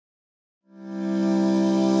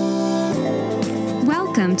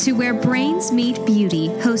Welcome to Where Brains Meet Beauty,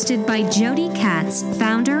 hosted by Jody Katz,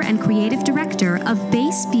 founder and creative director of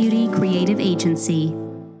Base Beauty Creative Agency.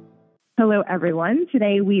 Hello, everyone.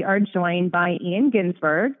 Today we are joined by Ian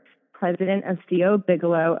Ginsberg, president of C.O.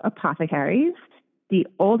 Bigelow Apothecaries, the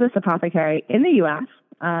oldest apothecary in the U.S.,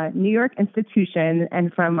 New York institution,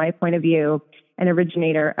 and from my point of view, an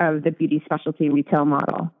originator of the beauty specialty retail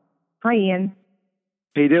model. Hi, Ian.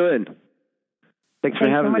 How you doing? Thanks for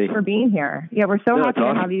having me. Thanks so much for being here. Yeah, we're so happy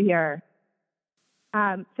awesome to have you here.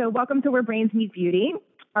 So welcome to Where Brains Meet Beauty.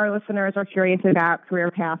 Our listeners are curious about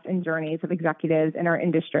career paths and journeys of executives in our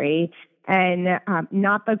industry, and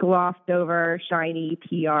not the glossed over, shiny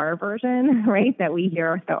PR version, right, that we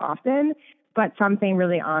hear so often, but something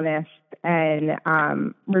really honest and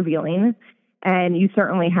revealing. And you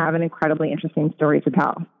certainly have an incredibly interesting story to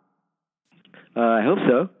tell. I hope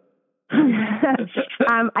so.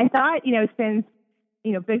 I thought, since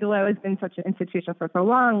Bigelow has been such an institution for so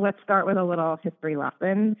long, let's start with a little history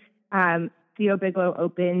lesson. C.O. Bigelow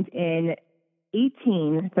opened in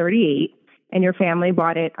 1838, and your family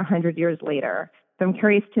bought it 100 years later. So I'm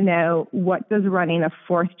curious to know, what does running a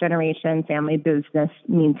fourth-generation family business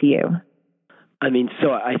mean to you? So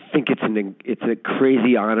I think it's a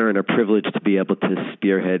crazy honor and a privilege to be able to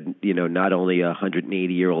spearhead, not only a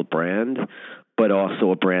 180-year-old brand, but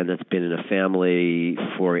also a brand that's been in a family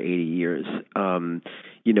for 80 years. And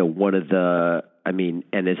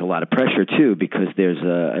there's a lot of pressure too, because there's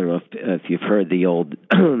I don't know if you've heard the old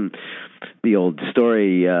the old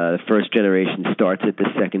story. The first generation starts it, the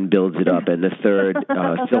second builds it up, and the third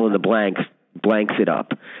fill in the blanks it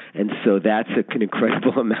up. And so that's an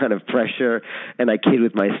incredible amount of pressure. And I kid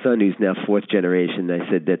with my son, who's now fourth generation. I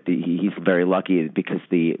said that he's very lucky because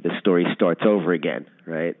the story starts over again,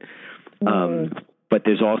 right? But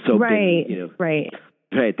there's also been, right.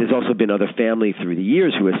 There's also been other family through the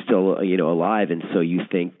years who are still, alive, and so you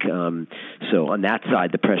think, so on that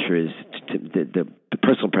side, the pressure is the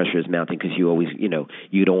personal pressure is mounting, because you always,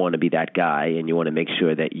 you don't want to be that guy, and you want to make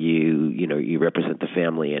sure that you represent the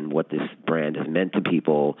family and what this brand has meant to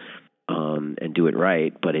people, and do it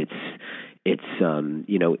right. But it's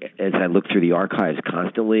as I look through the archives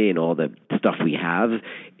constantly and all the stuff we have,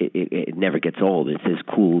 it never gets old. It's as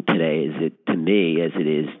cool today to me as it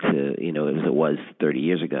is as it was 30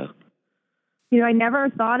 years ago. I never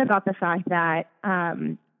thought about the fact that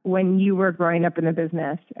when you were growing up in the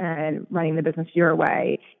business and running the business your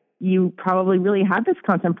way, you probably really had this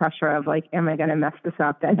constant pressure of am I going to mess this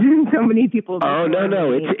up? That so many people. Oh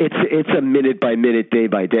no! It's a minute by minute, day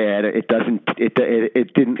by day. It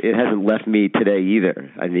hasn't left me today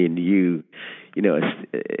either. I mean, as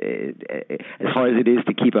hard as it is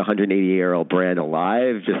to keep a 180-year-old brand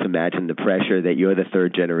alive, just imagine the pressure that you're the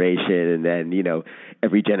third generation, and then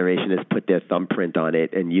every generation has put their thumbprint on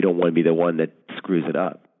it, and you don't want to be the one that screws it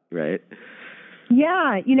up, right?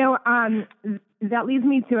 Yeah, that leads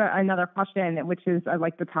me to another question, which is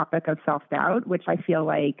the topic of self-doubt, which I feel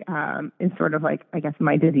is sort of I guess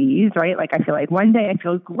my disease, right? I feel one day I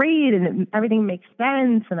feel great and everything makes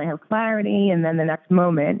sense and I have clarity, and then the next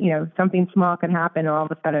moment, something small can happen and all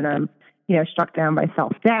of a sudden I'm, struck down by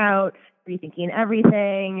self-doubt, rethinking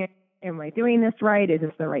everything. Am I doing this right? Is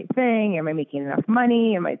this the right thing? Am I making enough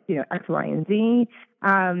money? Am I, X, Y, and Z?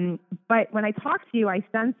 But when I talk to you, I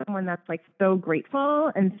sense someone that's so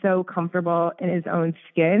grateful and so comfortable in his own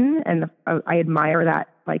skin. And I admire that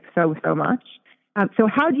so much. So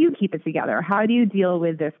how do you keep it together? How do you deal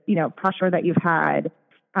with this, pressure that you've had,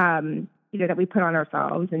 that we put on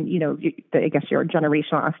ourselves and, I guess your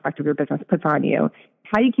generational aspect of your business puts on you?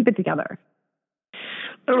 How do you keep it together?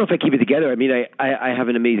 I don't know if I keep it together. I mean, I have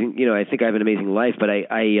an amazing, I think I have an amazing life, but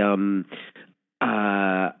I'm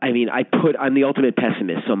the ultimate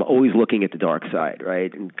pessimist, so I'm always looking at the dark side,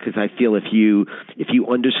 right? Because I feel if you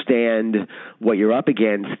understand what you're up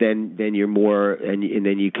against, then you're more, and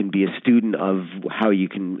then you can be a student of how you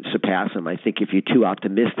can surpass them. I think if you're too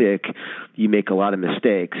optimistic, you make a lot of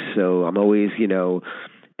mistakes. So I'm always,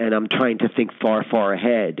 and I'm trying to think far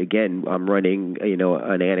ahead. Again, I'm running,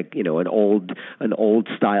 an old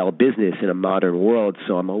style business in a modern world.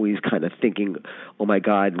 So I'm always kind of thinking, oh my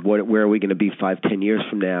God, where are we going to be 5-10 years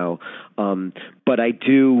from now? But I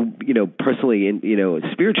do, personally and,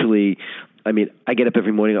 spiritually, I get up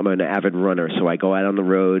every morning. I'm an avid runner, so I go out on the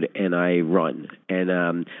road and I run. And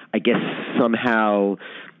I guess somehow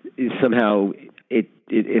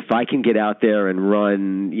if I can get out there and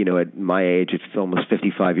run, at my age, it's almost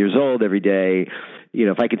 55 years old every day,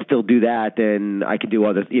 if I could still do that, then I could do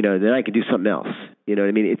other, then I could do something else. You know what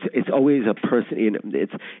I mean? It's always a person,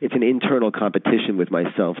 it's an internal competition with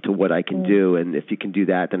myself to what I can do. And if you can do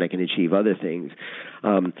that, then I can achieve other things.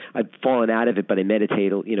 I've fallen out of it, but I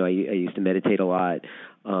meditate, I used to meditate a lot.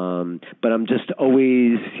 But I'm just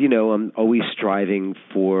always, I'm always striving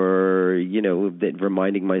for,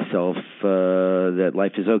 reminding myself, that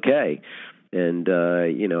life is okay. And,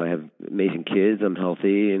 I have amazing kids, I'm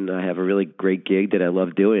healthy, and I have a really great gig that I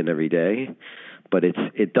love doing every day. But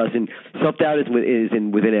self-doubt is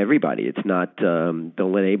within everybody. It's not,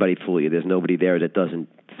 don't let anybody fool you. There's nobody there that doesn't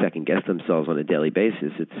second guess themselves on a daily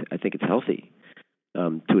basis. I think it's healthy,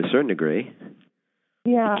 to a certain degree.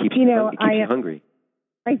 Yeah. It keeps you hungry.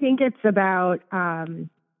 I think it's about, I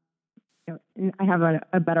have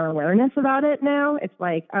a better awareness about it now. It's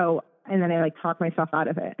like, and then I talk myself out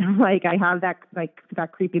of it. I have that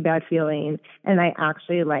creepy bad feeling, and I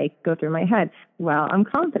actually go through my head, well, I'm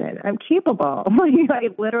confident, I'm capable. I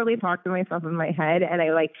literally talk to myself in my head, and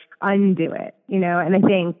I undo it, and I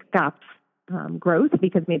think that's growth,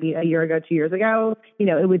 because maybe a year ago, 2 years ago,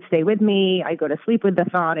 it would stay with me. I'd go to sleep with the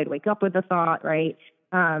thought, I'd wake up with the thought, right?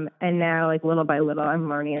 And now little by little, I'm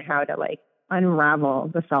learning how to unravel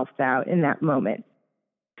the self-doubt in that moment.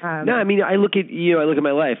 No, I mean, I look at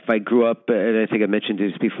my life. I grew up, and I think I mentioned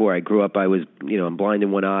this before. I grew up, I'm blind in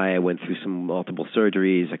one eye. I went through some multiple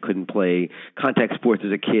surgeries. I couldn't play contact sports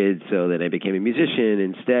as a kid, so then I became a musician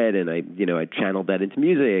instead, and I channeled that into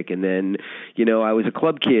music. And then, I was a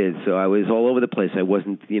club kid, so I was all over the place. I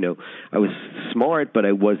wasn't, I was smart, but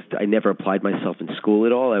I never applied myself in school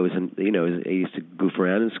at all. I used to goof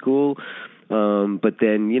around in school. But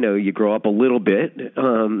then, you grow up a little bit.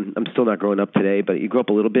 I'm still not growing up today, but you grow up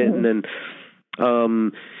a little bit. And then,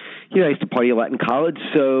 I used to party a lot in college,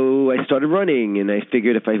 so I started running, and I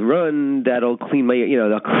figured if I run, that'll clean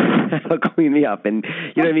that'll clean me up. And,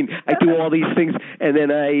 I do all these things, and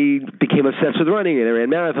then I became obsessed with running, and I ran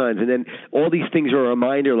marathons. And then all these things are a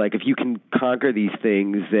reminder, if you can conquer these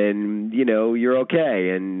things, then, you're okay.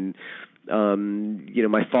 And,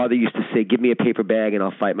 my father used to say, give me a paper bag and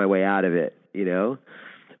I'll fight my way out of it,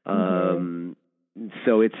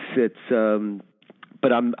 So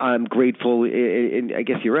but I'm grateful, and I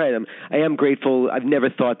guess you're right. I am grateful. I've never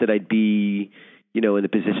thought that I'd be, in the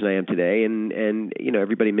position I am today. And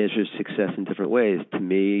everybody measures success in different ways. To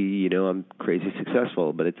me, I'm crazy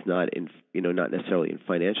successful, but it's not not necessarily in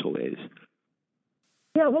financial ways.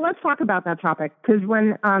 Yeah, well, let's talk about that topic, because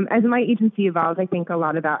when, as my agency evolves, I think a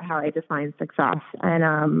lot about how I define success. And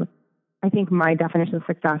I think my definition of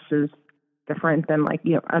success is different than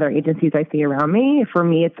other agencies I see around me. For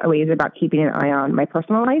me, it's always about keeping an eye on my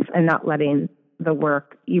personal life and not letting the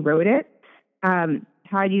work erode it.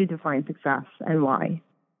 How do you define success, and why?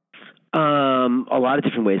 A lot of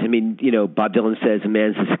different ways. I mean, Bob Dylan says a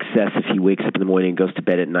man's a success if he wakes up in the morning and goes to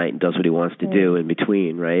bed at night and does what he wants to do in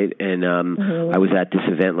between, right? And I was at this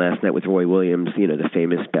event last night with Roy Williams, the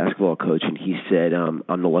famous basketball coach, and he said, I'm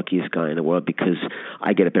the luckiest guy in the world because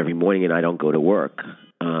I get up every morning and I don't go to work.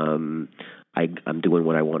 I'm doing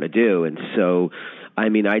what I want to do. And so, I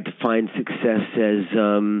mean, I define success as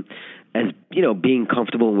being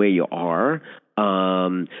comfortable where you are,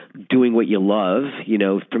 doing what you love.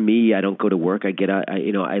 For me, I don't go to work. I get out, I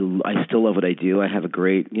still love what I do. I have a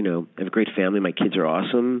great family. My kids are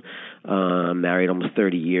awesome. Married almost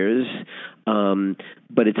 30 years.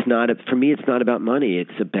 But for me, it's not about money.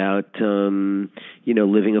 It's about,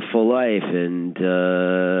 living a full life. And,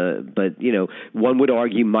 but one would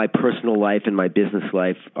argue my personal life and my business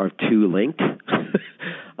life are too linked.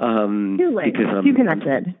 Too linked, because too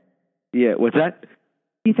connected. Yeah. What's that?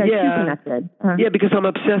 You said too connected. Yeah, because I'm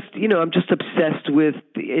obsessed. I'm just obsessed with.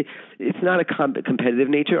 It's not a competitive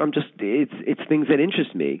nature. It's things that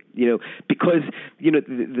interest me. Because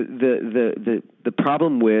the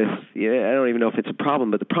problem with. I don't even know if it's a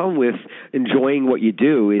problem, but the problem with enjoying what you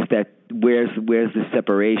do is that where's the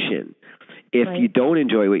separation? If you don't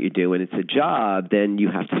enjoy what you do and it's a job, then you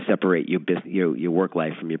have to separate your business, your work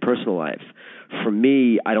life from your personal life. For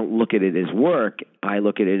me, I don't look at it as work. I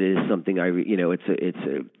look at it as something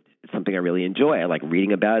it's something I really enjoy. I like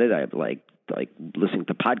reading about it. I like listening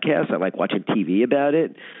to podcasts. I like watching TV about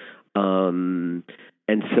it. And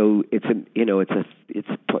so it's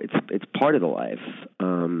part of the life.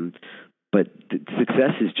 But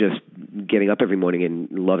success is just getting up every morning and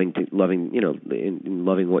loving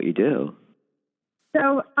what you do.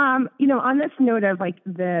 So, on this note of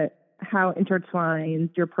how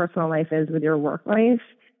intertwined your personal life is with your work life,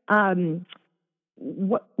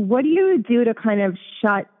 what do you do to kind of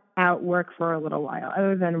shut out work for a little while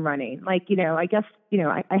other than running. Like, I guess,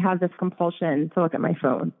 I have this compulsion to look at my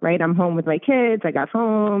phone, right? I'm home with my kids. I got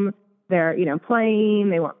home. They're, playing.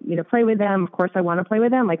 They want me to play with them. Of course, I want to play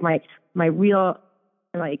with them. Like my real,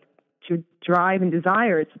 like, drive and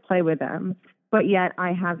desire is to play with them. But yet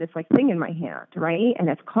I have this like thing in my hand, right? And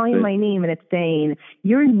it's calling my name and it's saying,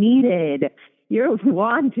 you're needed, you're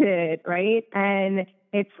wanted, right? And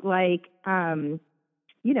it's like,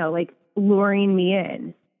 like luring me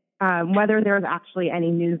in, whether there's actually any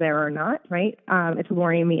news there or not, right? It's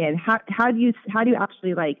luring me in. How do you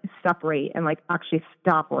actually like separate and like actually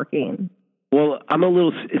stop working? Well, I'm a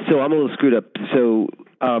little screwed up. So,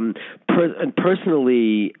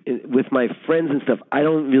 personally, with my friends and stuff, I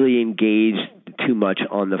don't really engage too much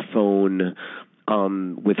on the phone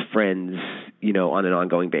with friends, on an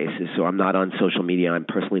ongoing basis. So I'm not on social media. I'm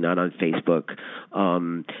personally not on Facebook,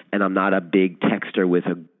 and I'm not a big texter with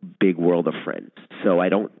a big world of friends. So I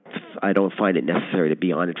don't find it necessary to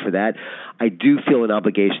be on it for that. I do feel an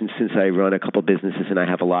obligation since I run a couple businesses and I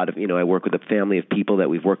have a lot of, I work with a family of people that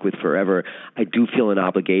we've worked with forever. I do feel an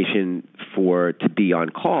obligation to be on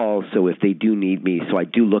call. So if they do need me, so I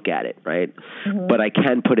do look at it, right? Mm-hmm. But I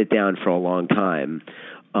can put it down for a long time.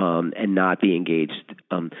 And not be engaged.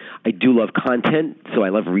 I do love content, so I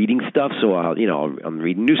love reading stuff. So I'm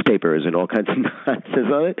reading newspapers and all kinds of nonsense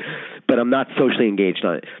on it, but I'm not socially engaged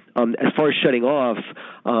on it. As far as shutting off,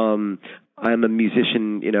 I'm a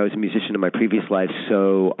musician. I was a musician in my previous life,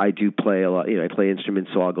 so I do play a lot. I play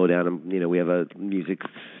instruments, so I'll go down and we have a music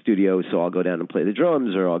studio, so I'll go down and play the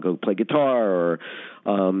drums, or I'll go play guitar, or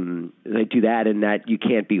I do that. And that you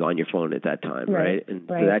can't be on your phone at that time, right? And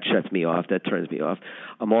so that shuts me off. That turns me off.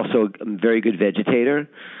 I'm a very good vegetator.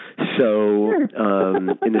 So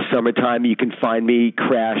in the summertime, you can find me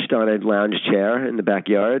crashed on a lounge chair in the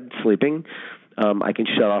backyard sleeping. I can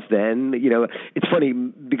shut off then. It's funny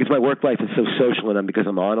because my work life is so social, and because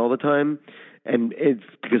I'm on all the time, and it's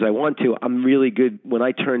because I want to. I'm really good when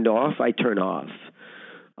I turn off.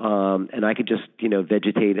 And I could just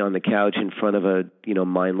vegetate on the couch in front of a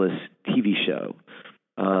mindless TV show,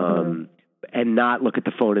 and not look at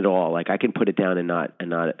the phone at all. Like I can put it down and not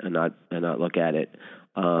look at it.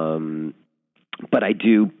 But I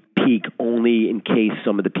do peak only in case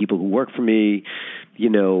some of the people who work for me,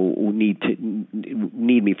 need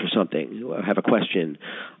me for something, or have a question.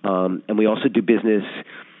 And we also do business,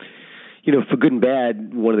 for good and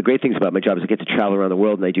bad. One of the great things about my job is I get to travel around the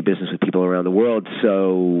world, and I do business with people around the world.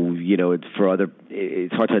 So,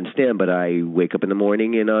 it's hard to understand, but I wake up in the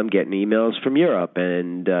morning and I'm getting emails from Europe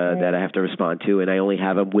and that I have to respond to, and I only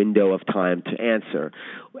have a window of time to answer.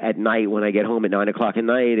 At night, when I get home at 9 o'clock at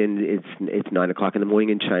night, and it's 9 o'clock in the morning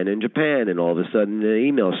in China and Japan, and all of a sudden the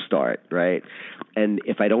emails start, right? And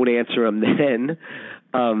if I don't answer them then,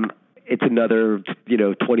 it's another,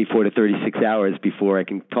 24 to 36 hours before I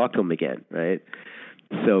can talk to them again, right?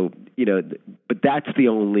 So, but that's the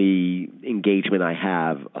only engagement I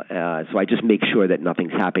have. So I just make sure that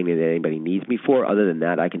nothing's happening that anybody needs me for. Other than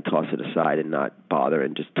that, I can toss it aside and not bother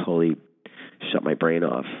and just totally shut my brain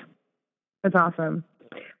off. That's awesome.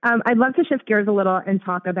 I'd love to shift gears a little and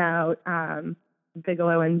talk about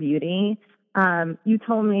Bigelow and beauty. You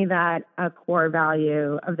told me that a core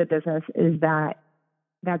value of the business is that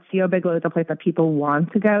CO Bigelow is a place that people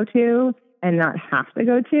want to go to and not have to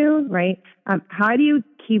go to, right? How do you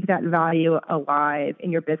keep that value alive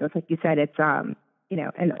in your business? Like you said, it's an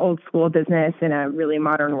old school business in a really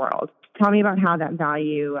modern world. Tell me about how that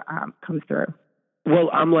value comes through.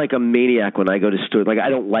 Well, I'm like a maniac when I go to stores. Like, I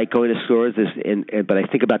don't like going to stores, but I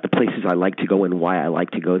think about the places I like to go and why I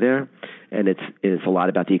like to go there. And it's a lot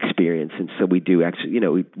about the experience. And so we do actually,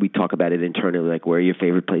 we talk about it internally, like, where are your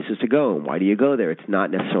favorite places to go and why do you go there? It's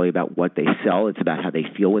not necessarily about what they sell. It's about how they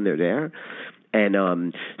feel when they're there.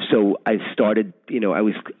 And so I started,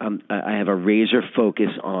 I have a razor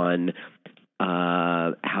focus on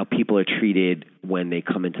how people are treated when they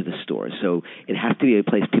come into the store. So it has to be a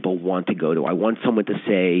place people want to go to. I want someone to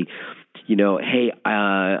say, hey,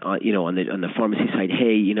 on the pharmacy side,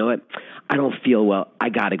 hey, you know what? I don't feel well. I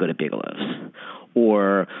got to go to Bigelow's.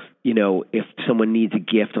 Or, if someone needs a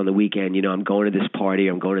gift on the weekend, I'm going to this party,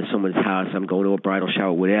 I'm going to someone's house, I'm going to a bridal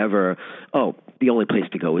shower, whatever. Oh, the only place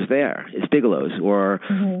to go is Bigelow's. Or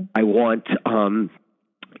I want,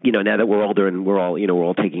 now that we're older and we're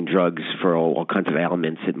all taking drugs for all kinds of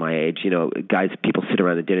ailments at my age, people sit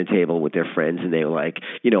around the dinner table with their friends and they're like,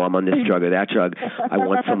 I'm on this drug or that drug. I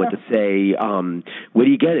want someone to say, where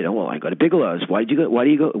do you get it? Oh, well, I go to Bigelow's. Why do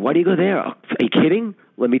you go there? Are you kidding?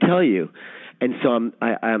 Let me tell you. And so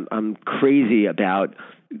I'm crazy about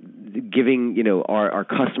giving, our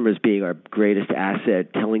customers being our greatest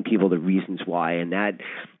asset, telling people the reasons why, and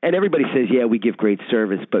everybody says, yeah, we give great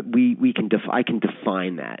service, but I can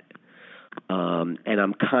define that. And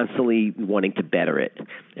I'm constantly wanting to better it.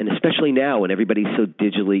 And especially now when everybody's so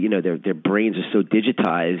digitally, their brains are so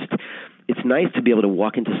digitized, it's nice to be able to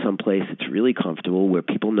walk into some place that's really comfortable where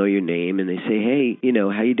people know your name and they say, hey,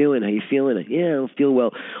 how you doing? How you feeling? Yeah, I feel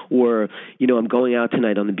well. Or, I'm going out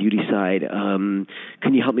tonight on the beauty side.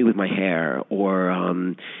 Can you help me with my hair? Or,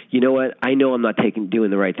 you know what? I know I'm not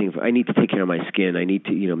doing the right thing. I need to take care of my skin. I need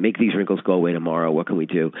to, make these wrinkles go away tomorrow. What can we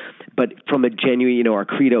do? But from a genuine, our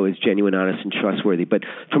credo is genuine, honest, and trustworthy, but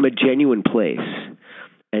from a genuine place.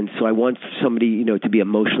 And so I want somebody, to be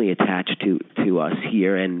emotionally attached to us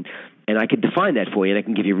here, and I can define that for you, and I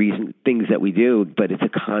can give you things that we do, but it's a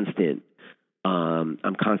constant.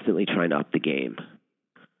 I'm constantly trying to up the game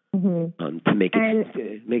to make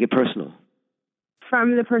it personal.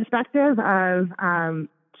 From the perspective of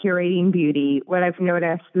curating beauty, what I've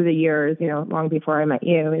noticed through the years, long before I met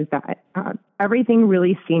you, is that everything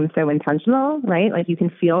really seems so intentional, right? Like you can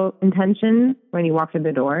feel intention when you walk through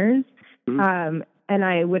the doors. Mm-hmm. And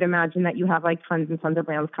I would imagine that you have like tons and tons of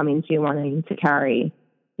brands coming to you wanting you to carry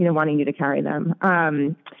them.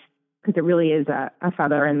 Because it really is a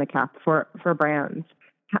feather in the cap for brands.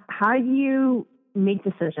 How do you make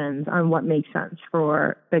decisions on what makes sense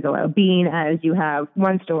for Bigelow, being as you have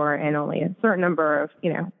one store and only a certain number of,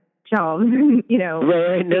 shelves, Right. No.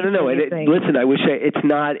 Listen, I wish it's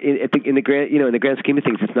not in the grand scheme of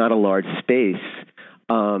things, it's not a large space.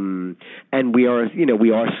 And we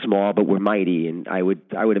are small, but we're mighty. And I would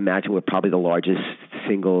imagine we're probably the largest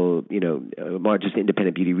largest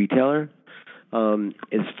independent beauty retailer,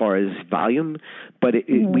 as far as volume. But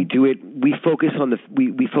we focus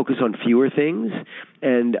on fewer things,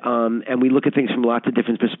 and we look at things from lots of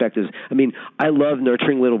different perspectives. I mean, I love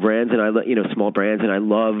nurturing little brands, and I love, small brands, and I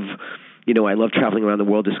love traveling around the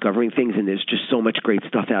world discovering things, and there's just so much great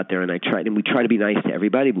stuff out there, and we try to be nice to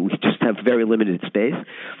everybody, but we just have very limited space.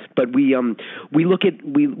 But we look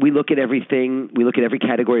at everything, we look at every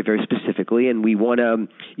category very specifically, and we want to,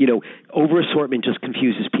 over assortment just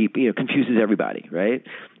confuses people, confuses everybody, right?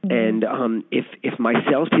 Mm-hmm. And if my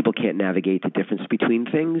salespeople can't navigate the difference between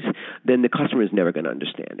things, then the customer is never going to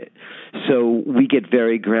understand it. So we get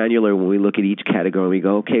very granular when we look at each category. We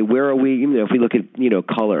go, okay, where are we? If we look at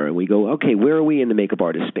color, and we go, okay, where are we in the makeup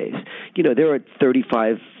artist space? There are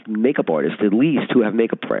 35 makeup artists at least who have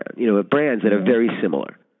makeup brands that are very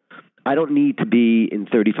similar. I don't need to be in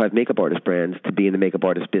 35 makeup artist brands to be in the makeup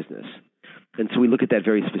artist business. And so we look at that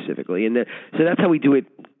very specifically. And so that's how we do it,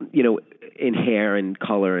 in hair and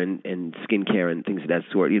color and skincare and things of that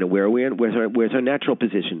sort. Where are we? Where's our natural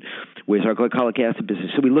position? Where's our glycolic acid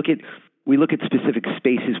business? So we look at specific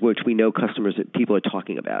spaces which we know customers that people are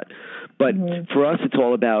talking about. But for us, it's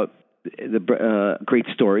all about the great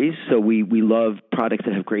stories. So we love products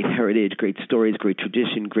that have great heritage, great stories, great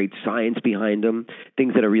tradition, great science behind them,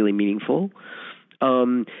 things that are really meaningful.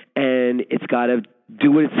 And it's got to do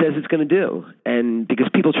what it says it's going to do, and because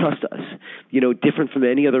people trust us, different from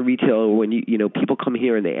any other retailer. When people come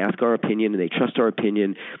here and they ask our opinion and they trust our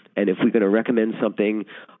opinion, and if we're going to recommend something,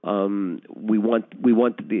 we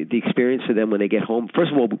want the experience for them when they get home.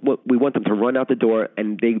 First of all, we want them to run out the door,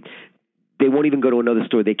 and they won't even go to another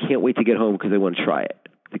store. They can't wait to get home because they want to try it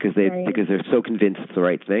because they're so convinced it's the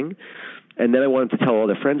right thing. And then I want them to tell all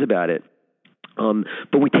their friends about it.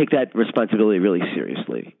 But we take that responsibility really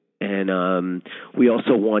seriously. And we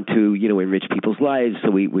also want to, enrich people's lives.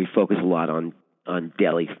 So we focus a lot on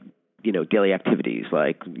daily activities.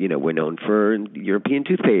 Like, we're known for European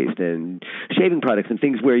toothpaste and shaving products and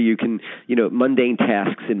things where you can, mundane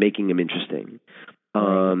tasks and making them interesting.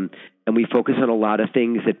 And we focus on a lot of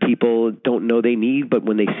things that people don't know they need, but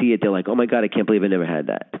when they see it, they're like, oh my God, I can't believe I never had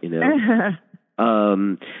that,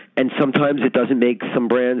 And sometimes it doesn't make some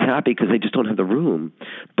brands happy because they just don't have the room.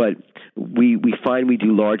 But we find we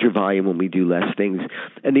do larger volume when we do less things.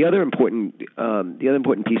 And the other important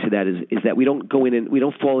piece of that is that we don't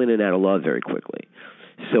fall in and out of love very quickly.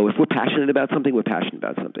 So if we're passionate about something, we're passionate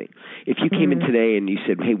about something. If you came in today and you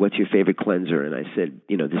said, hey, what's your favorite cleanser? And I said,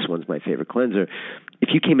 this one's my favorite cleanser. If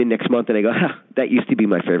you came in next month and I go, that used to be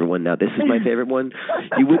my favorite one, now this is my favorite one,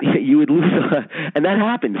 you would lose, and that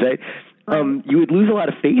happens, right? You would lose a lot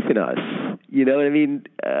of faith in us. You know what I mean?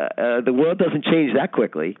 The world doesn't change that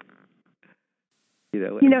quickly. This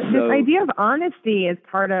idea of honesty as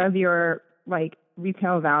part of your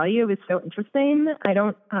retail value is so interesting. I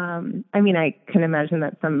can imagine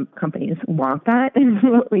that some companies want that,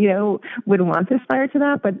 would want to aspire to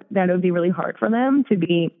that, but that would be really hard for them to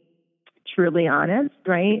be truly honest,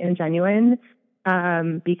 right, and genuine.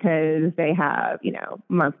 because they have,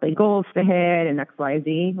 monthly goals to hit and X, Y,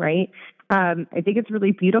 Z, right? I think it's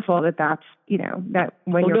really beautiful that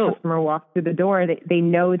when customer walks through the door, they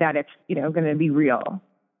know that it's, going to be real.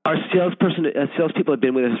 Our salespeople have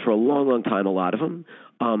been with us for a long, long time, a lot of them.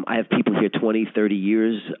 I have people here 20, 30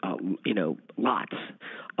 years, lots.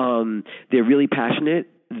 They're really passionate.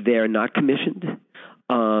 They're not commissioned.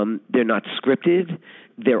 They're not scripted.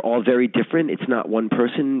 They're all very different. It's not one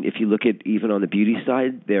person. If you look at even on the beauty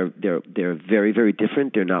side, they're very, very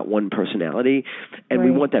different. They're not one personality. And right.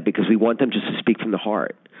 We want that because we want them just to speak from the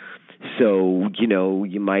heart. So,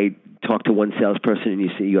 you might talk to one salesperson and you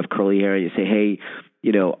say you have curly hair and you say, hey,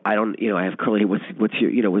 I have curly hair. What's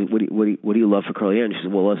your, what do you love for curly hair? And she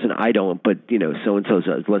says, well, listen, I don't, but so and so.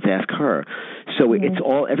 Let's ask her. So mm-hmm. It's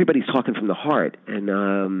all everybody's talking from the heart,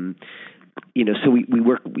 and so we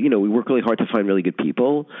work really hard to find really good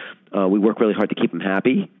people. We work really hard to keep them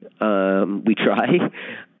happy. We try,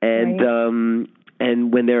 and right.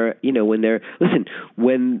 And when the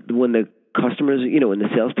customers, when the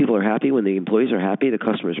salespeople are happy, when the employees are happy, the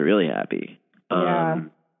customers are really happy. Yeah.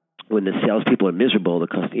 When the salespeople are miserable, the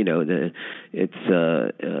customers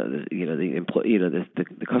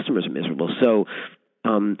are miserable. So,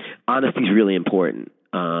 honesty is really important,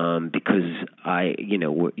 because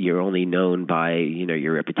you're only known by,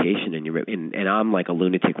 your reputation and I'm like a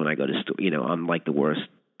lunatic when I go to store, I'm like the worst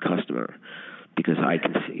customer because I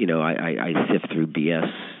can, I sift through BS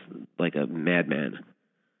like a madman.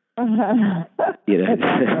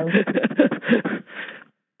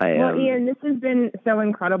 Well, Ian, this has been so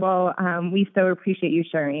incredible. We so appreciate you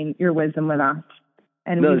sharing your wisdom with us,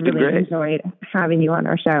 and we really enjoyed having you on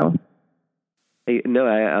our show. Hey, no,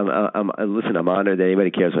 I'm honored that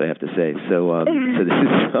anybody cares what I have to say. So this is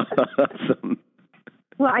awesome.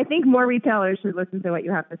 Well, I think more retailers should listen to what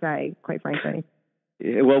you have to say, quite frankly.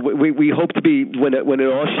 Yeah, well, we hope to be, when it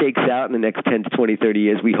all shakes out in the next 10 to 20, 30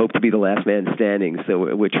 years, we hope to be the last man standing.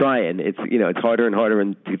 So we're trying. It's, it's harder and harder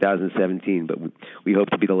in 2017, but we hope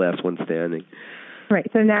to be the last one standing. Right.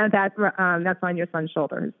 So now that's on your son's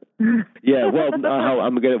shoulders. Yeah. Well,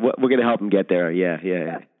 we're gonna help him get there.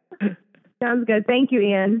 Yeah. Sounds good. Thank you,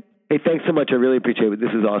 Ian. Hey, thanks so much. I really appreciate it. This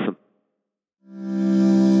is awesome.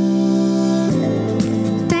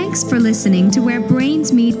 Thanks for listening to Where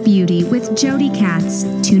Brains Meet Beauty with Jody Katz.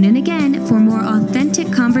 Tune in again for more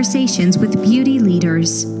authentic conversations with beauty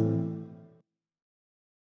leaders.